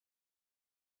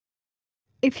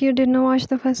If you did not watch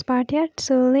the first part yet,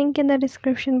 so link in the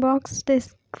description box.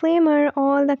 Disclaimer,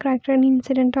 all the character and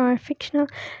incident are fictional.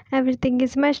 Everything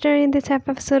is imaginary in this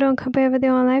episode. Don't compare with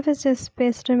your own life. It's just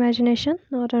based on imagination,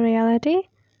 not on reality.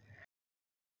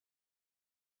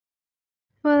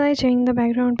 While I change the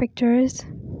background pictures,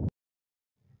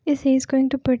 is he going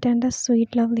to pretend a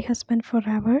sweet, lovely husband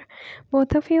forever?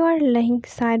 Both of you are laying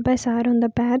side by side on the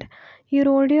bed. You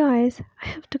rolled your eyes. I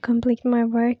have to complete my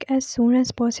work as soon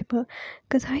as possible,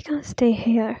 'cause I can't stay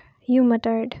here, you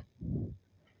muttered.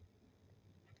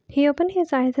 He opened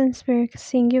his eyes and spoke,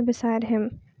 seeing you beside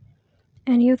him.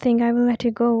 And you think I will let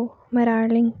you go, my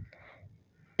darling?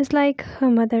 It's like her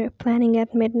mother planning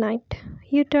at midnight.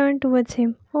 You turned towards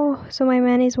him. Oh, so my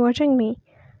man is watching me.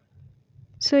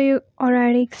 So you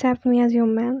already accept me as your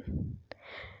man.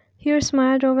 Your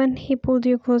smile drove and he pulled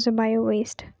you closer by your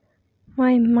waist.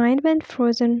 My mind went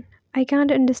frozen. I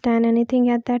can't understand anything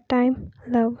at that time.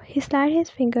 Love, he slid his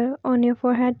finger on your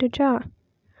forehead to jar.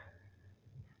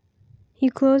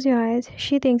 You close your eyes.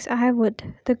 She thinks I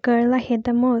would. The girl I hate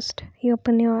the most. You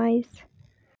open your eyes.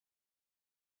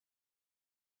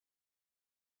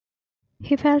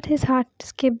 He felt his heart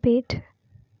skip beat.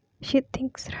 She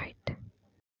thinks right.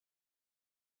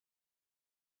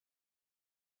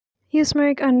 You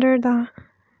smirk under the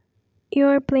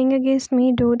 "You're playing against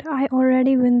me, dude. I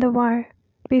already win the war"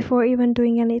 before even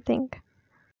doing anything.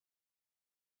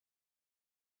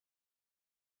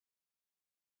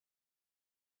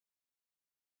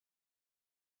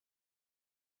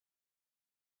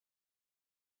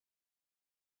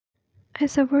 I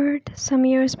suffered some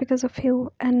years because of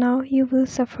you, and now you will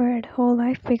suffer a whole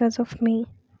life because of me.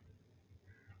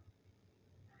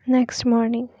 Next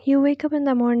morning, you wake up in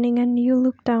the morning and you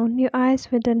look down, your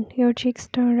eyes widen, your cheeks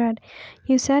turn red.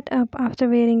 You sat up after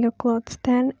wearing your clothes,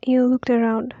 then you looked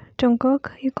around.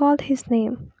 Jungkook, you called his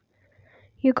name.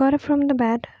 You got up from the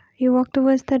bed, you walked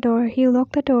towards the door, you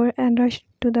locked the door and rushed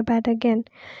to the bed again.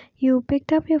 You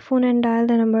picked up your phone and dialed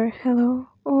the number. Hello?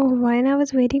 Oh, Wine, I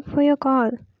was waiting for your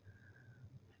call.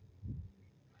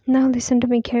 Now listen to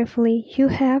me carefully. You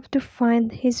have to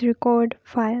find his record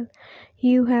file.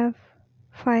 You have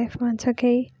 5 months,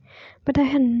 okay? But I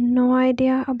had no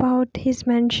idea about his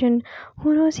mansion.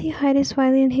 Who knows he hid his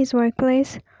file in his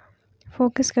workplace?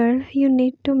 Focus, girl. You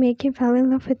need to make him fall in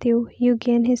love with you. You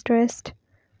gain his trust.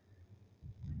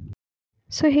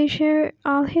 So he shared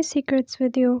all his secrets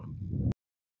with you.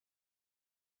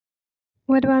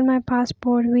 What about my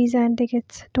passport, visa and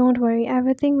tickets? Don't worry,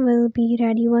 everything will be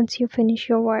ready once you finish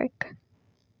your work.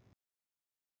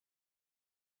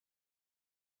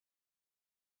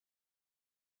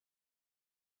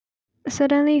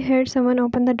 Suddenly you heard someone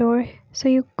open the door, so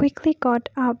you quickly got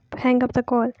up, hang up the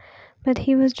call. But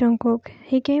he was Jungkook.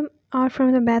 He came out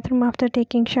from the bathroom after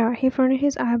taking shower. He fronted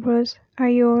his eyebrows. Are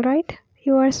you alright?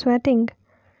 You are sweating.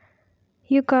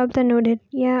 You curbed and nodded.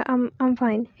 Yeah, I'm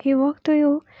fine. He walked to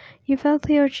you. You felt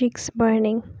your cheeks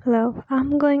burning. Love,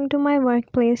 I'm going to my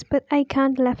workplace, but I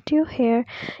can't left you here.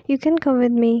 You can come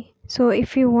with me. So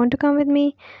if you want to come with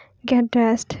me, get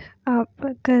dressed up,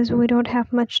 because we don't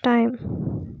have much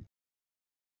time.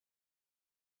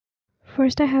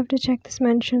 First I have to check this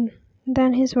mansion,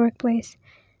 then his workplace.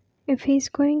 If he's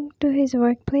going to his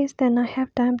workplace, then I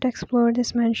have time to explore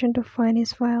this mansion to find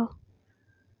his file.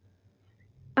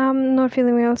 I'm not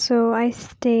feeling well, so I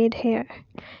stayed here.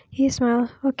 He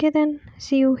smiled. Okay then,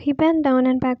 see you. He bent down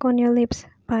and pecked on your lips.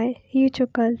 Bye. You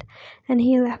chuckled, and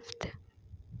he left.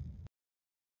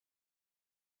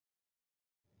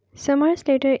 Some hours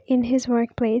later in his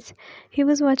workplace, he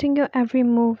was watching your every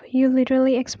move. You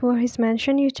literally explore his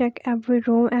mansion, you check every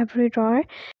room, every drawer.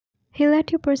 He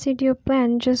let you proceed your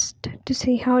plan just to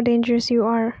see how dangerous you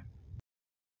are.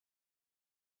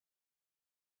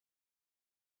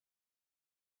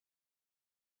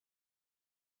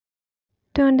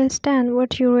 To understand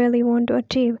what you really want to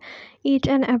achieve, each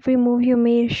and every move you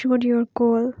made showed your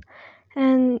goal.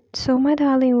 And so my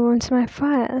darling wants my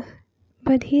file.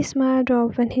 But he smiled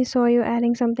off when he saw you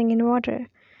adding something in water.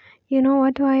 You know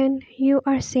what, Ryan? You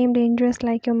are same dangerous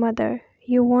like your mother.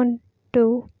 You want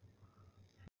to,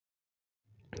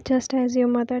 just as your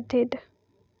mother did.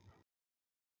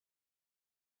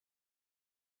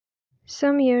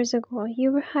 Some years ago,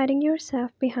 you were hiding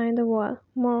yourself behind the wall.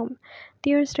 Mom,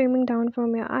 tears streaming down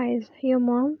from your eyes. Your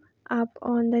mom up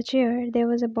on the chair. There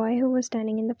was a boy who was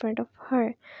standing in the front of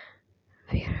her.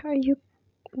 Where are you,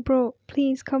 bro?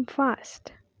 Please come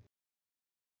fast.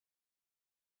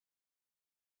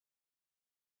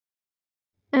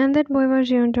 And that boy was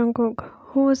Jungkook,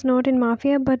 who was not in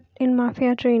mafia but in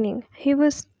mafia training. He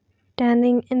was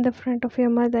standing in the front of your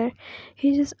mother.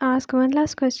 He just asked one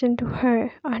last question to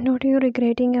her. Are not you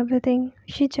regretting everything?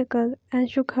 She chuckled and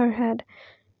shook her head.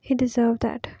 He deserved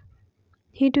that.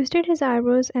 He twisted his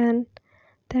eyebrows and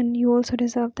then you also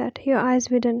deserve that. Your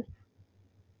eyes widen.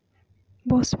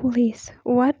 Boss police.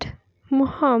 What?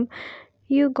 Mom,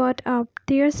 you got up,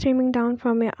 tears streaming down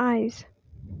from your eyes.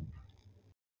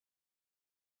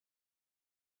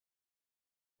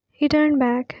 He turned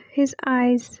back, his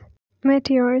eyes met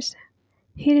yours.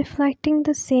 He reflecting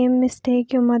the same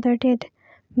mistake your mother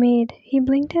made. He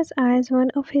blinked his eyes, one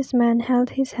of his men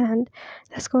held his hand.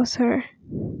 Let's go, sir.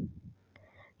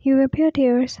 You wipe your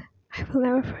tears. I will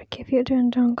never forgive you,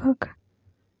 Jungkook.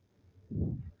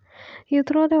 You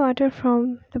throw the water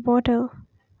from the bottle.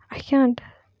 I can't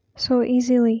so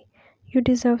easily. You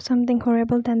deserve something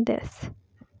horrible than this.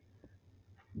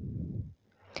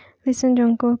 Listen,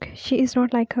 Jungkook, she is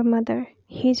not like her mother.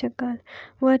 He chuckled.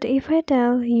 What if I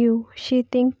tell you she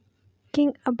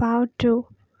thinking about too?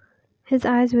 His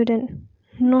eyes widen.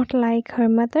 Not like her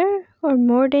mother, or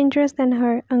more dangerous than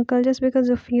her uncle. Just because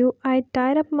of you, I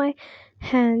tied up my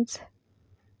hands.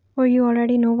 Or you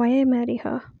already know why I marry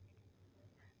her.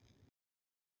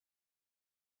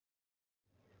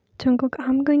 Jungkook,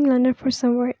 I'm going London for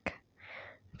some work.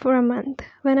 For a month.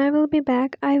 When I will be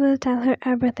back, I will tell her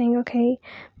everything, okay?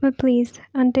 But please,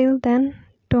 until then,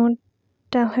 don't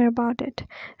tell her about it.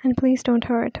 And please don't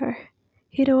hurt her.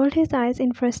 He rolled his eyes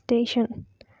in frustration.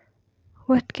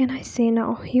 What can I say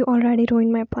now? You already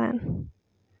ruined my plan.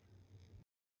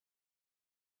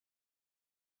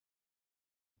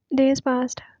 Days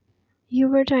passed. You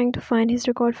were trying to find his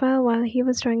record file while he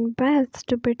was trying best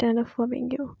to pretend of loving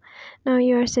you. Now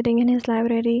you are sitting in his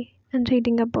library and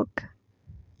reading a book.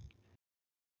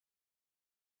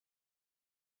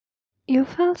 You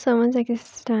felt someone's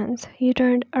existence. You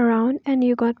turned around and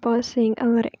you got Paul saying a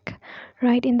lyric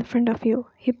right in the front of you.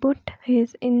 He put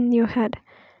his in your head.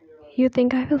 You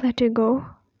think I will let you go?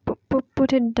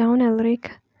 Put it down, Elric.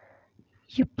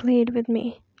 You played with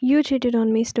me. You cheated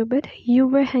on me, stupid. You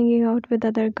were hanging out with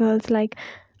other girls like,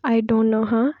 I don't know,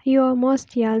 huh? You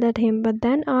almost yelled at him, but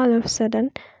then all of a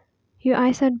sudden, your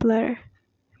eyes had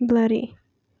blurry.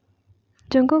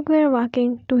 Jungkook were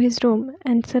walking to his room,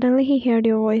 and suddenly he heard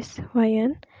your voice,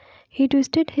 Ryan. He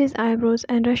twisted his eyebrows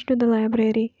and rushed to the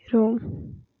library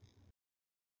room.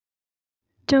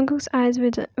 Jungkook's eyes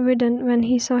widened when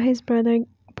he saw his brother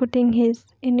putting his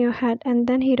in your head, and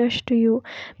then he rushed to you.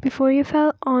 Before you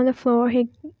fell on the floor, he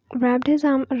wrapped his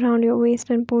arm around your waist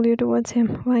and pulled you towards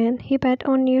him. Ryan, he pat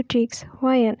on your cheeks,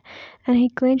 Ryan, and he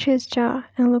clenched his jaw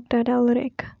and looked at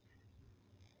Elric.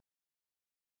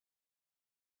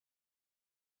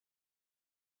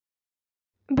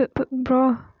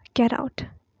 Bro, get out.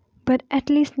 But at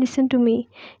least listen to me.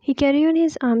 He carried you in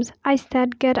his arms. I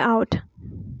said get out.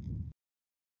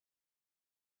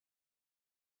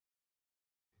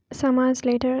 Some hours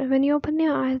later, when you opened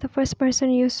your eyes, the first person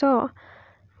you saw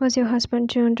was your husband,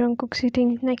 Jungkook,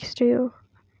 sitting next to you.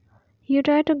 You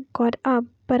tried to get up,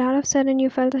 but all of a sudden you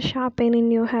felt a sharp pain in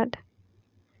your head.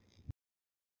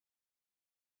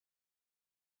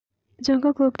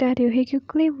 Jungkook looked at you. He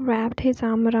quickly wrapped his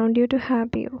arm around you to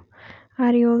help you.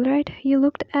 Are you alright? You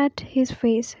looked at his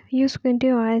face. You squinted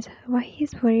your eyes. Why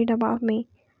he's worried about me?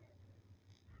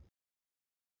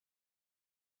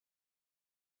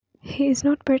 He is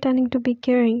not pretending to be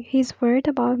caring. He's worried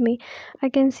about me. I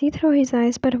can see through his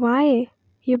eyes, but why?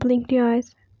 You blinked your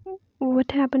eyes.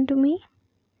 What happened to me?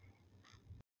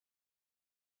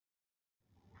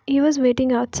 He was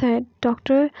waiting outside.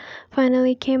 Doctor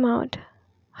finally came out.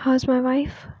 How's my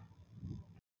wife?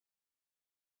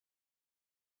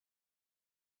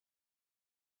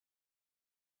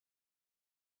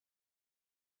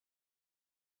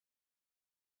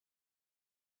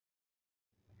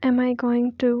 Am I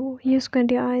going to? You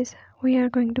squint your eyes. We are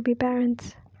going to be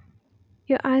parents.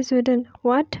 Your eyes widen.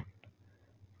 What?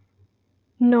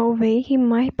 No way, he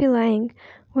might be lying.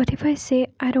 What if I say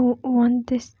I don't want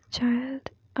this child?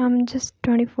 I'm just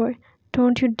 24.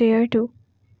 Don't you dare to.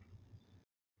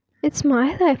 It's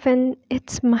my life and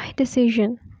it's my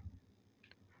decision.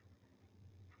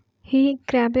 He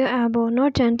grabbed your elbow,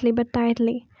 not gently but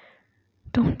tightly.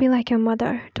 Don't be like your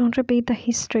mother. Don't repeat the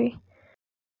history.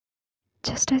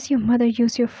 Just as your mother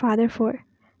used your father for.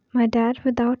 My dad,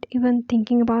 without even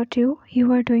thinking about you,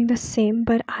 you are doing the same.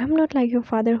 But I'm not like your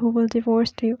father who will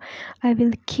divorce you. I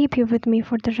will keep you with me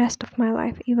for the rest of my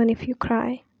life, even if you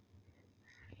cry.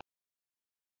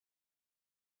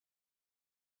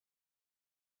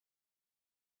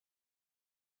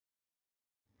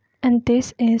 And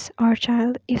this is our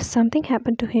child. If something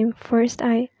happened to him, first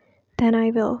then I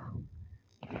will.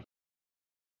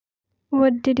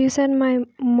 What did you say? My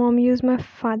mom used my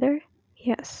father?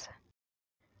 Yes.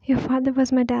 Your father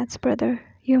was my dad's brother.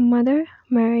 Your mother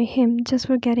married him just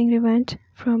for getting revenge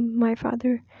from my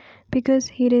father because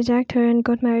he rejected her and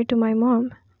got married to my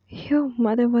mom. Your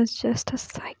mother was just a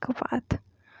psychopath.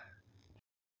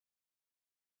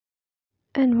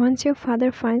 And once your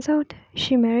father finds out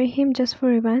she married him just for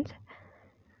revenge,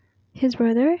 his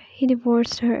brother, he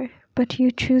divorced her, but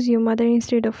you choose your mother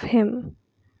instead of him.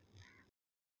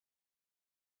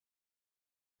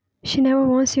 She never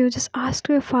wants you, just ask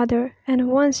your father. And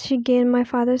once she gained my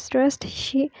father's trust,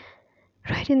 she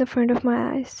right in the front of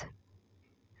my eyes.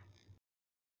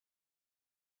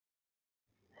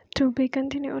 To be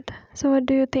continued. So what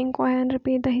do you think? Why and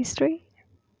repeat the history?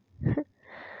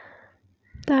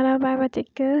 Tara, bye bye,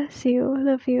 take care. See you,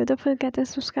 love you. Don't forget to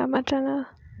subscribe my channel.